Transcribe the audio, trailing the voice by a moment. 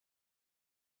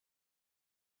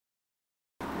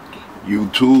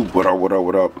YouTube, what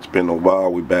up? It's been a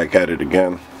while. We back at it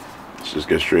again. Let's just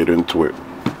get straight into it.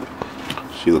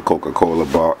 See the Coca-Cola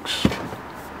box.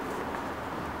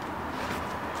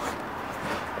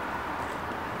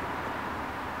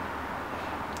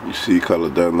 You see color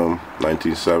denim,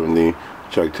 1970,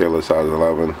 Chuck Taylor size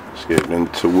 11. Let's get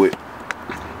into it.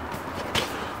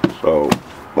 So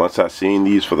once I seen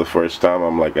these for the first time,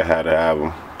 I'm like, I had to have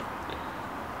them.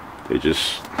 They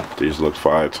just look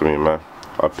fire to me, man.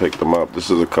 I picked them up. This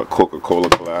is a Coca-Cola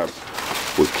collab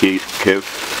with Kith.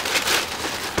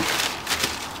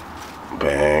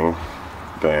 Bang,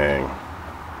 bang.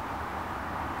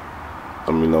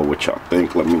 Let me know what y'all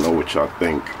think.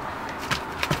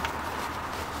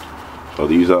 So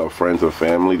these are friends and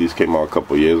family. These came out a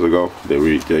couple years ago. They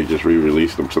just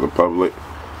re-released them to the public.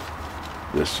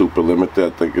 They're super limited. I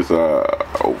think it's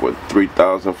over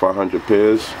 3,500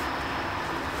 pairs.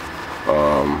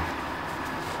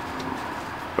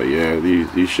 But yeah,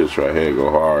 these shits right here go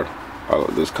hard.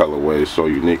 This colorway is so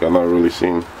unique. I've not really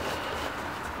seen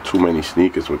too many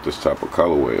sneakers with this type of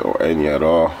colorway, or any at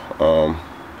all.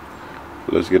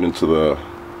 Let's get into the,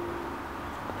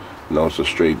 it's a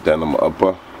straight denim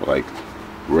upper, like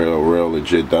real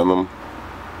legit denim.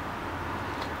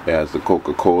 It has the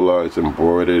Coca-Cola. It's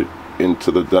embroidered into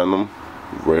the denim.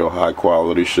 Real high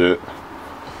quality shit.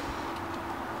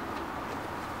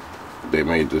 They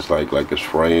made this like it's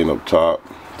fraying up top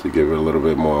to give it a little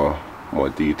bit more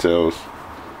details.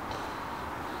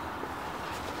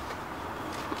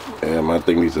 And I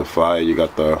think these are fire. You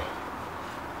got the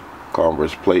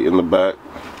Converse plate in the back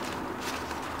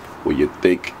with your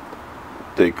thick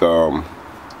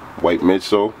white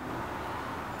midsole.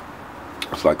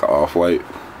 It's like an off-white.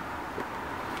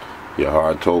 Your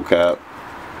hard toe cap.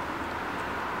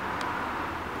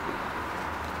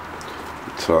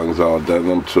 The tongue's all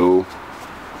denim too,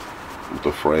 with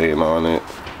the fraying on it.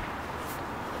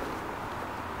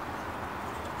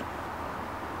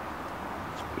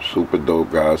 Super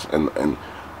dope, guys. And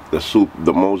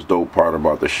the most dope part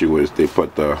about the shoe is they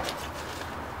put this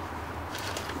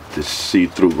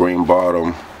see-through green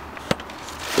bottom.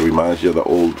 It reminds you of the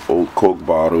old Coke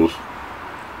bottles.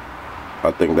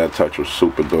 I think that touch was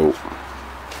super dope.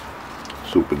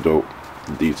 Super dope.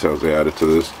 The details they added to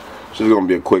this. This is gonna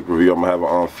be a quick review. I'm gonna have it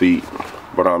on feet,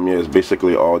 but yeah, it's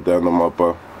basically all denim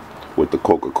upper with the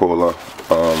Coca-Cola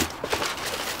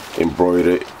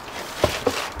embroidered.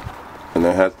 And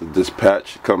it has this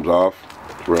patch. It comes off.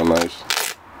 It's real nice.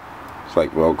 It's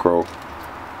like Velcro.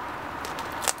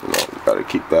 You gotta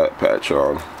keep that patch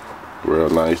on. Real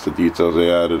nice. The details they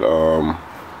added.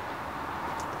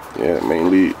 Yeah,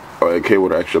 mainly it came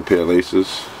with an extra pair of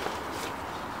laces.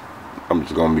 I'm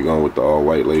just gonna be going with the all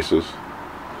white laces.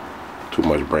 Too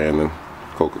much branding.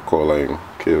 Coca-Cola and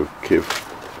Kith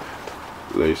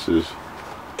laces.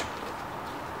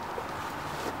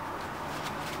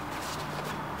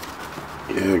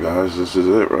 Yeah, guys, this is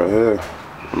it right here.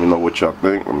 Let me know what y'all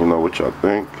think.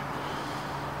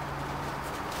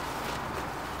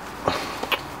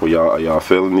 Well, are y'all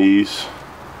feeling these?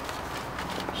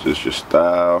 Is this your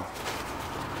style?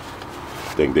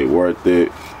 Think they worth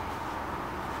it?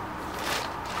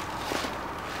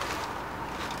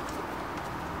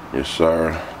 Yes,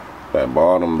 sir. That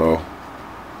bottom though.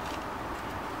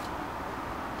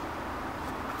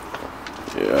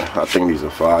 Yeah, I think these are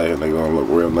fire. They're gonna look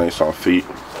real nice on feet.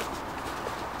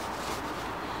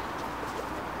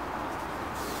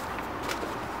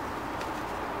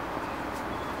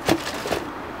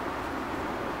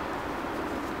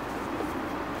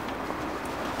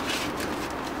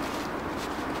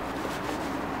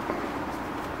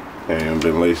 They ain't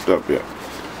been laced up yet.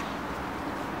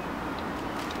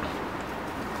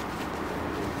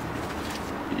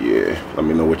 Yeah, let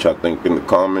me know what y'all think in the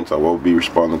comments. I will be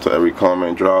responding to every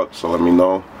comment drop, so let me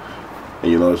know.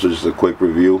 And this is just a quick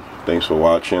review. Thanks for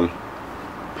watching.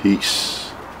 Peace.